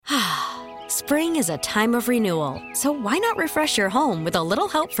Spring is a time of renewal, so why not refresh your home with a little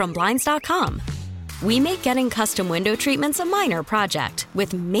help from Blinds.com? We make getting custom window treatments a minor project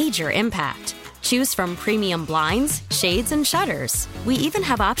with major impact. Choose from premium blinds, shades, and shutters. We even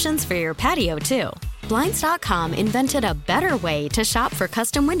have options for your patio, too. Blinds.com invented a better way to shop for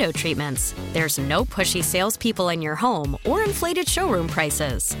custom window treatments. There's no pushy salespeople in your home or inflated showroom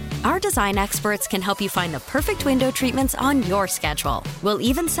prices. Our design experts can help you find the perfect window treatments on your schedule. We'll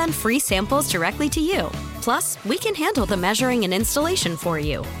even send free samples directly to you. Plus, we can handle the measuring and installation for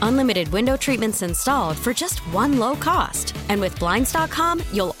you. Unlimited window treatments installed for just one low cost. And with Blinds.com,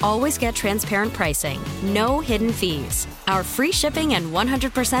 you'll always get transparent pricing. No hidden fees. Our free shipping and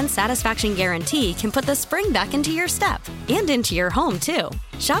 100% satisfaction guarantee can put the spring back into your step and into your home, too.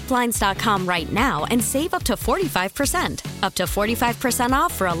 Shop Blinds.com right now and save up to 45%. Up to 45%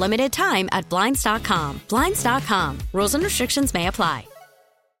 off for a limited time at Blinds.com. Blinds.com. Rules and restrictions may apply.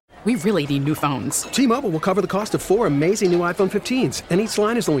 We really need new phones. T-Mobile will cover the cost of 4 amazing new iPhone 15s, and each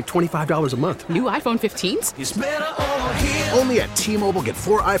line is only $25 a month. New iPhone 15s? It's better over here. Only at T-Mobile, get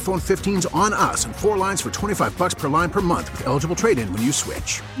 4 iPhone 15s on us and 4 lines for $25 per line per month with eligible trade-in when you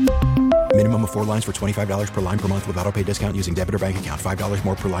switch. Minimum of 4 lines for $25 per line per month with autopay discount using debit or bank account. $5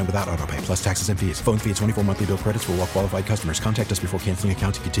 more per line without autopay, plus taxes and fees. Phone fee at 24 monthly bill credits for well-qualified customers. Contact us before canceling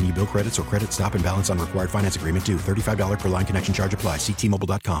account to continue bill credits or credit stop and balance on required finance agreement due. $35 per line connection charge applies. See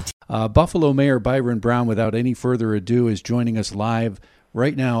T-Mobile.com. Buffalo Mayor Byron Brown, without any further ado, is joining us live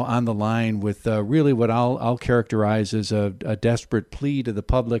right now on the line with really what I'll characterize as a desperate plea to the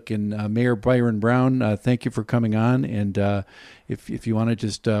public. And Mayor Byron Brown, thank you for coming on. And if you want to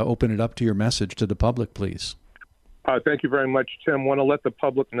just open it up to your message to the public, please. Thank you very much, Tim. I want to let the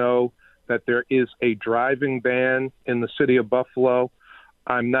public know that there is a driving ban in the city of Buffalo.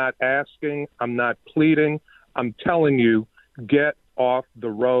 I'm not asking, I'm not pleading, I'm telling you, get off the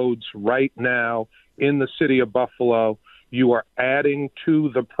roads right now in the city of Buffalo. You are adding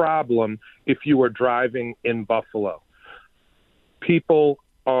to the problem if you are driving in Buffalo. People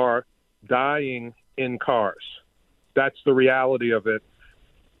are dying in cars. That's the reality of it.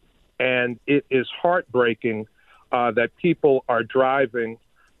 And it is heartbreaking that people are driving,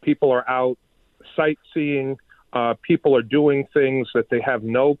 people are out sightseeing, people are doing things that they have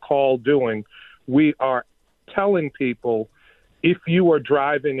no call doing. We are telling people, if you are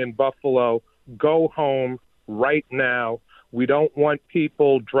driving in Buffalo, go home right now. We don't want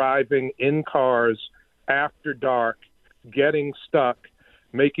people driving in cars after dark, getting stuck,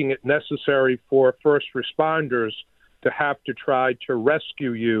 making it necessary for first responders to have to try to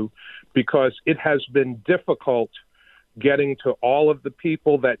rescue you, because it has been difficult getting to all of the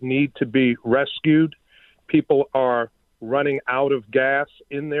people that need to be rescued. People are running out of gas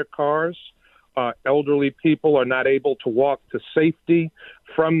in their cars. Elderly people are not able to walk to safety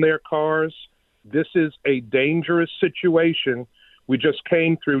from their cars. This is a dangerous situation. We just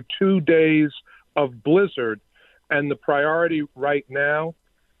came through 2 days of blizzard, and the priority right now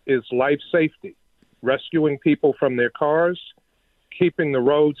is life safety, rescuing people from their cars, keeping the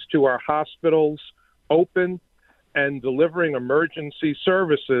roads to our hospitals open, and delivering emergency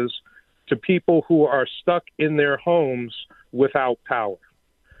services to people who are stuck in their homes without power.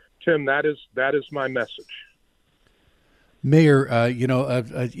 Tim, that is my message. Mayor,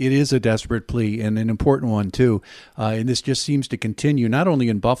 it is a desperate plea and an important one, too. And this just seems to continue, not only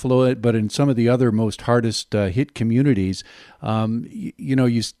in Buffalo, but in some of the other most hardest hit communities.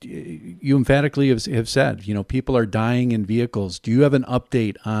 You emphatically have said, people are dying in vehicles. Do you have an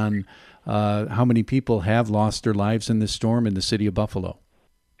update on how many people have lost their lives in this storm in the city of Buffalo?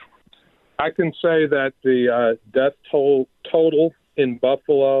 I can say that the death total in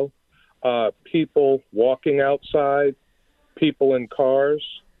Buffalo, people walking outside, people in cars,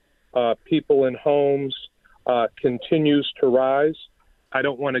 people in homes, continues to rise. I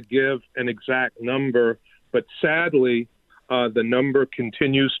don't want to give an exact number, but sadly, the number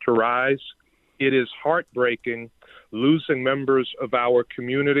continues to rise. It is heartbreaking losing members of our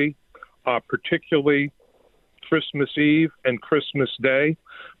community, particularly Christmas Eve and Christmas Day.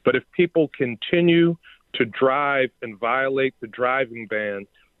 But if people continue to drive and violate the driving ban,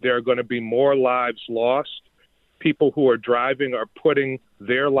 there are going to be more lives lost. People who are driving are putting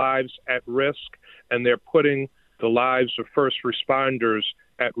their lives at risk, and they're putting the lives of first responders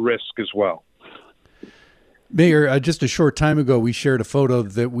at risk as well. Mayor, just a short time ago, we shared a photo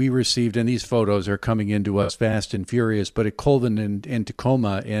that we received, and these photos are coming into us fast and furious, but at Colvin and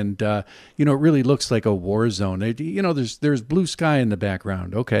Tacoma, and, it really looks like a war zone. There's blue sky in the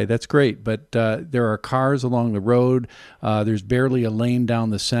background. Okay, that's great, but there are cars along the road. There's barely a lane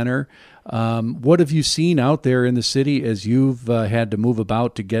down the center. What have you seen out there in the city as you've had to move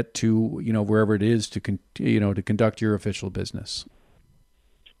about to get to, wherever it is to conduct your official business?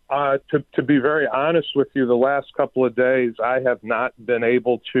 To be very honest with you, the last couple of days, I have not been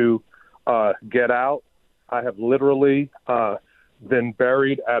able to get out. I have literally been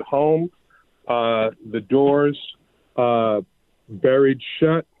buried at home, the doors buried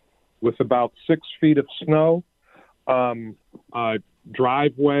shut with about 6 feet of snow,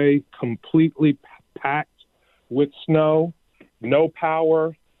 driveway completely packed with snow, no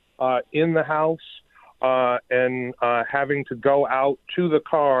power in the house. And having to go out to the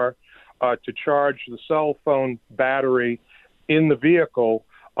car to charge the cell phone battery in the vehicle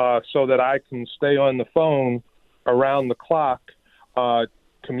so that I can stay on the phone around the clock,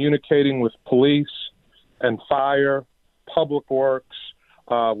 communicating with police and fire, public works,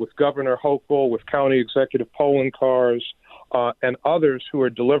 with Governor Hochul, with County Executive polling cars, and others who are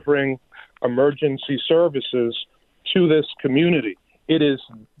delivering emergency services to this community. It is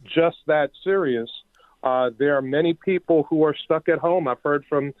just that serious. There are many people who are stuck at home. I've heard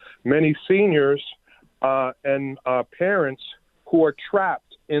from many seniors and parents who are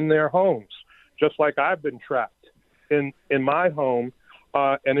trapped in their homes, just like I've been trapped in my home.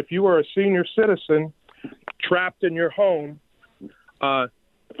 And if you are a senior citizen trapped in your home,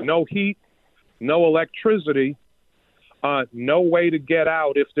 no heat, no electricity, no way to get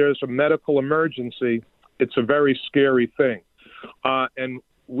out if there's a medical emergency, it's a very scary thing. And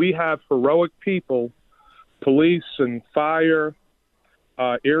we have heroic people, police and fire,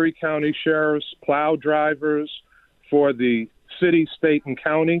 Erie County sheriffs, plow drivers for the city, state, and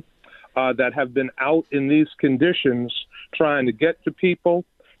county that have been out in these conditions trying to get to people,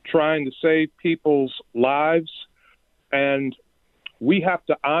 trying to save people's lives. And we have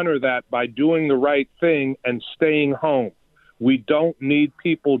to honor that by doing the right thing and staying home. We don't need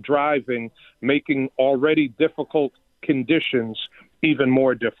people driving, making already difficult conditions even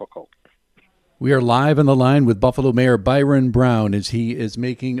more difficult. We are live on the line with Buffalo Mayor Byron Brown as he is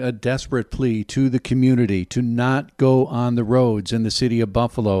making a desperate plea to the community to not go on the roads in the city of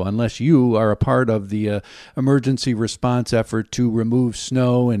Buffalo unless you are a part of the emergency response effort to remove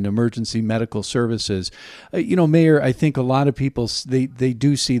snow and emergency medical services. Mayor, I think a lot of people, they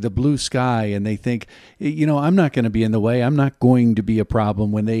do see the blue sky and they think, I'm not going to be in the way. I'm not going to be a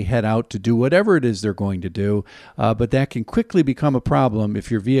problem when they head out to do whatever it is they're going to do. But that can quickly become a problem if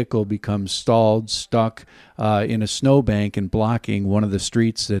your vehicle becomes stalled, stuck in a snowbank and blocking one of the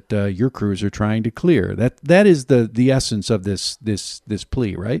streets that your crews are trying to clear. That is the essence of this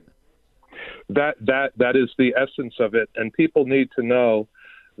plea, right? That is the essence of it, and people need to know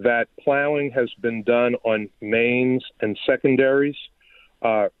that plowing has been done on mains and secondaries.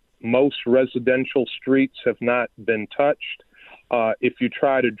 Most residential streets have not been touched. If you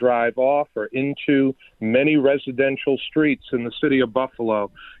try to drive off or into many residential streets in the city of Buffalo,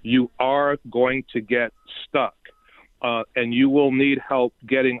 you are going to get stuck, and you will need help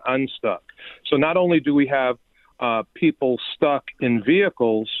getting unstuck. So not only do we have people stuck in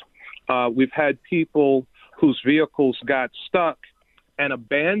vehicles, we've had people whose vehicles got stuck and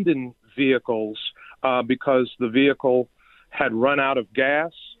abandoned vehicles because the vehicle had run out of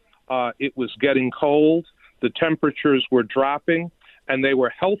gas. It was getting cold. The temperatures were dropping, and they were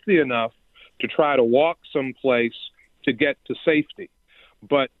healthy enough to try to walk someplace to get to safety.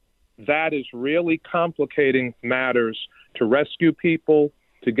 But that is really complicating matters to rescue people,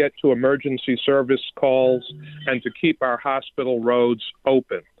 to get to emergency service calls, and to keep our hospital roads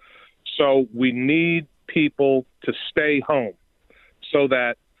open. So we need people to stay home so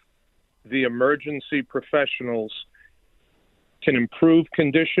that the emergency professionals can improve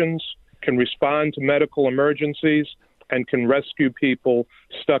conditions, can respond to medical emergencies, and can rescue people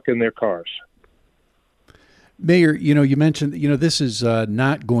stuck in their cars. Mayor, you mentioned, this is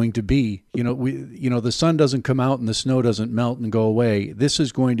not going to be, the sun doesn't come out and the snow doesn't melt and go away. This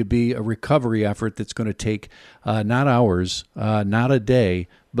is going to be a recovery effort that's going to take not hours, not a day,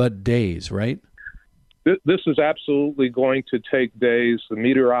 but days, right? This is absolutely going to take days. The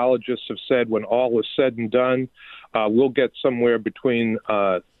meteorologists have said when all is said and done, we'll get somewhere between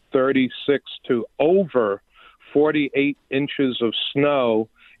 36 to over 48 inches of snow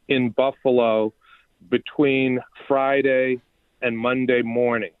in Buffalo between Friday and Monday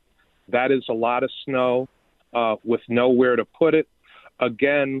morning. That is a lot of snow with nowhere to put it.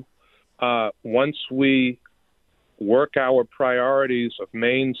 Again, once we work our priorities of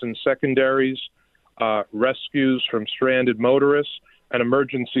mains and secondaries, rescues from stranded motorists, and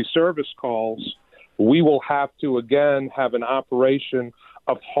emergency service calls, we will have to again have an operation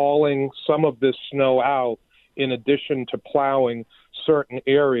of hauling some of this snow out in addition to plowing certain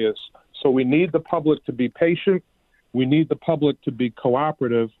areas. So we need the public to be patient, we need the public to be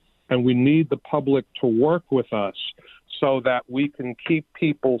cooperative, and we need the public to work with us so that we can keep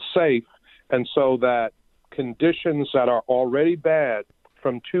people safe and so that conditions that are already bad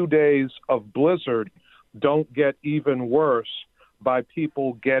from 2 days of blizzard don't get even worse by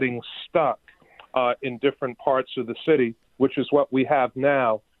people getting stuck in different parts of the city, which is what we have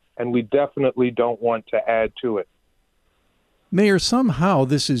now, and we definitely don't want to add to it. Mayor, somehow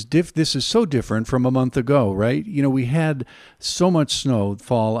this is so different from a month ago, right? You know, we had so much snow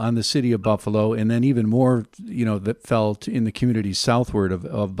fall on the city of Buffalo, and then even more, that fell in the communities southward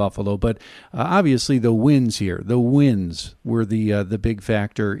of Buffalo. But obviously, the winds were the big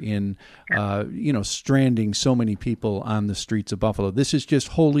factor in, stranding so many people on the streets of Buffalo. This is just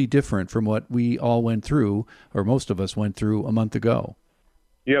wholly different from what we all went through, or most of us went through, a month ago.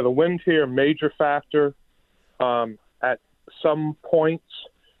 Yeah, the wind here, major factor. At some points,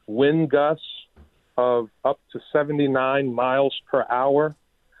 wind gusts of up to 79 miles per hour.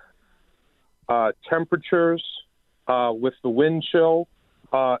 Temperatures with the wind chill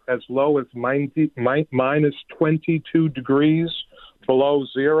as low as minus 22 degrees below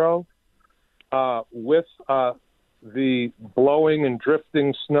zero. With the blowing and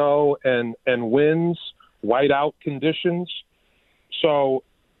drifting snow and winds, whiteout conditions. So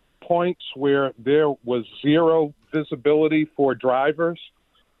points where there was zero visibility for drivers,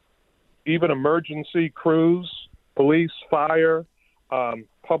 even emergency crews, police, fire,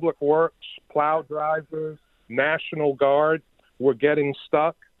 public works, plow drivers, National Guard were getting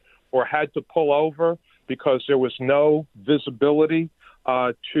stuck or had to pull over because there was no visibility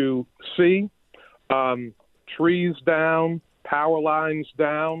to see. Trees down, power lines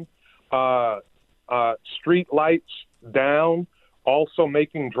down, street lights down, also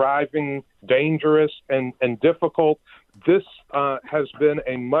making driving dangerous and difficult. This has been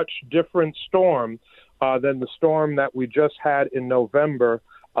a much different storm than the storm that we just had in November,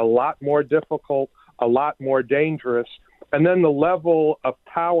 a lot more difficult, a lot more dangerous. And then the level of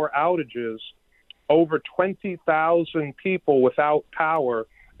power outages, over 20,000 people without power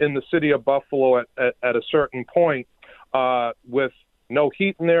in the city of Buffalo at a certain point, with no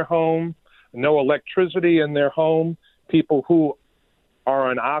heat in their home, no electricity in their home, people who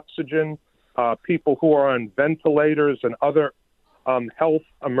are on oxygen, people who are on ventilators and other health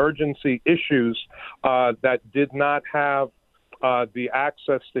emergency issues that did not have the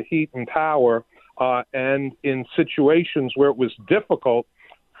access to heat and power, and in situations where it was difficult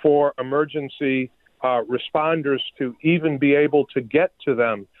for emergency responders to even be able to get to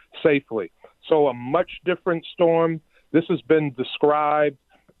them safely. So a much different storm. This has been described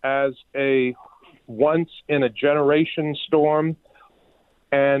as a once-in-a-generation storm.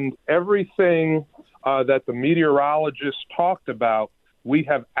 And everything that the meteorologists talked about, we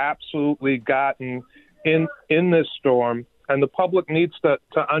have absolutely gotten in this storm, and the public needs to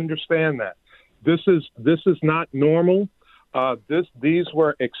understand that. This is not normal. These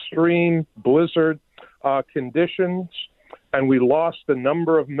were extreme blizzard conditions, and we lost a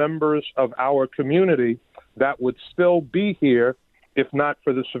number of members of our community that would still be here if not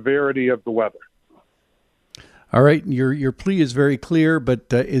for the severity of the weather. All right, your plea is very clear, but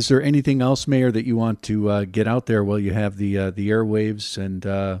is there anything else, Mayor, that you want to get out there while you have the airwaves and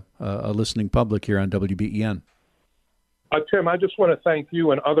a listening public here on WBEN? Tim, I just want to thank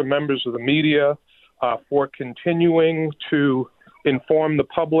you and other members of the media for continuing to inform the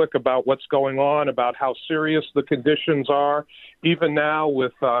public about what's going on, about how serious the conditions are. Even now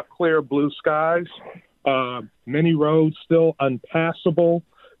with clear blue skies, many roads still unpassable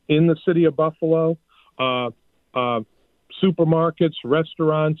in the city of Buffalo. Supermarkets,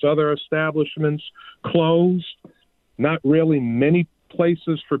 restaurants, other establishments closed. Not really many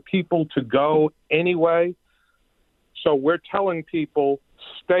places for people to go anyway. So we're telling people,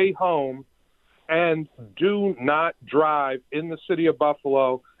 stay home and do not drive in the city of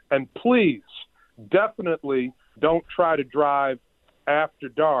Buffalo. And please, definitely don't try to drive after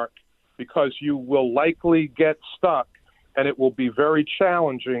dark because you will likely get stuck, and it will be very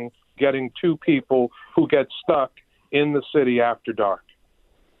challenging getting to people who get stuck in the city after dark.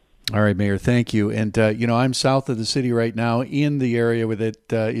 All right, Mayor, thank you. And, I'm south of the city right now in the area where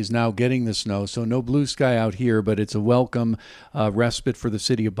it is now getting the snow. So no blue sky out here, but it's a welcome respite for the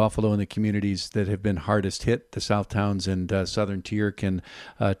city of Buffalo and the communities that have been hardest hit. The South Towns and Southern Tier can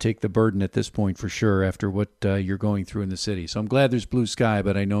take the burden at this point for sure after what you're going through in the city. So I'm glad there's blue sky,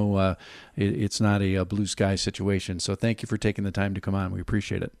 but I know it's not a blue sky situation. So thank you for taking the time to come on. We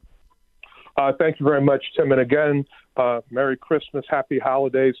appreciate it. Thank you very much, Tim. And again, Merry Christmas, Happy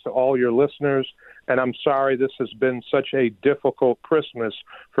Holidays to all your listeners. And I'm sorry this has been such a difficult Christmas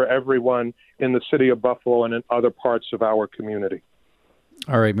for everyone in the city of Buffalo and in other parts of our community.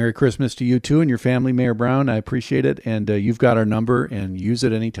 All right. Merry Christmas to you too and your family, Mayor Brown. I appreciate it. And you've got our number and use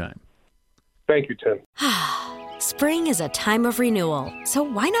it anytime. Thank you, Tim. Spring is a time of renewal, so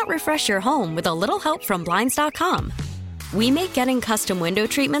why not refresh your home with a little help from Blinds.com? We make getting custom window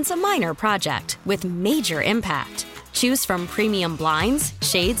treatments a minor project with major impact. Choose from premium blinds,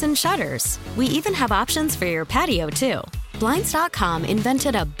 shades, and shutters. We even have options for your patio, too. Blinds.com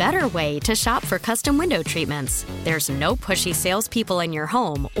invented a better way to shop for custom window treatments. There's no pushy salespeople in your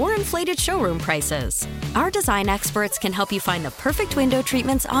home or inflated showroom prices. Our design experts can help you find the perfect window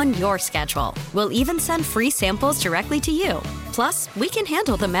treatments on your schedule. We'll even send free samples directly to you. Plus, we can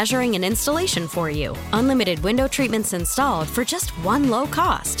handle the measuring and installation for you. Unlimited window treatments installed for just one low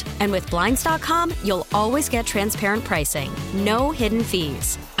cost. And with Blinds.com, you'll always get transparent pricing. No hidden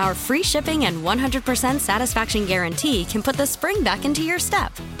fees. Our free shipping and 100% satisfaction guarantee can put the spring back into your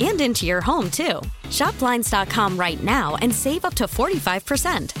step and into your home, too. Shop Blinds.com right now and save up to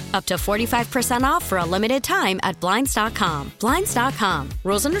 45%. Up to 45% off for a limited time at Blinds.com. Blinds.com.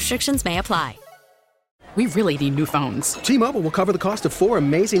 Rules and restrictions may apply. We really need new phones. T-Mobile will cover the cost of 4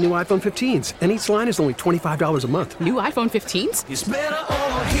 amazing new iPhone 15s, and each line is only $25 a month. New iPhone 15s? It's better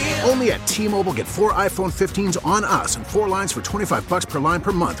over here. Only at T-Mobile, get 4 iPhone 15s on us and 4 lines for $25 per line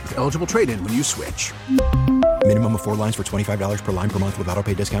per month with eligible trade-in when you switch. Minimum of 4 lines for $25 per line per month with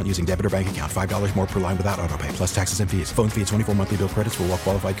autopay discount using debit or bank account. $5 more per line without autopay, plus taxes and fees. Phone fee at 24 monthly bill credits for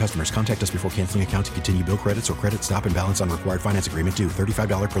well-qualified customers. Contact us before canceling account to continue bill credits or credit stop and balance on required finance agreement due.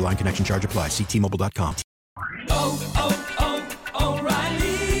 $35 per line connection charge applies. See T-Mobile.com.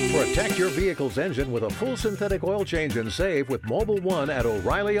 O'Reilly. Protect your vehicle's engine with a full synthetic oil change and save with Mobil 1 at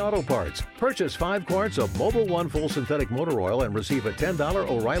O'Reilly Auto Parts. Purchase 5 quarts of Mobil 1 full synthetic motor oil and receive a $10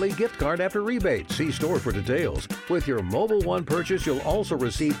 O'Reilly gift card after rebate. See store for details. With your Mobil 1 purchase, you'll also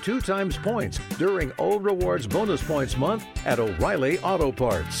receive 2 times points during O Rewards Bonus Points Month at O'Reilly Auto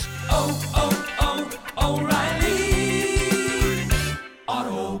Parts. O'Reilly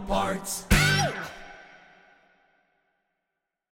Auto Parts.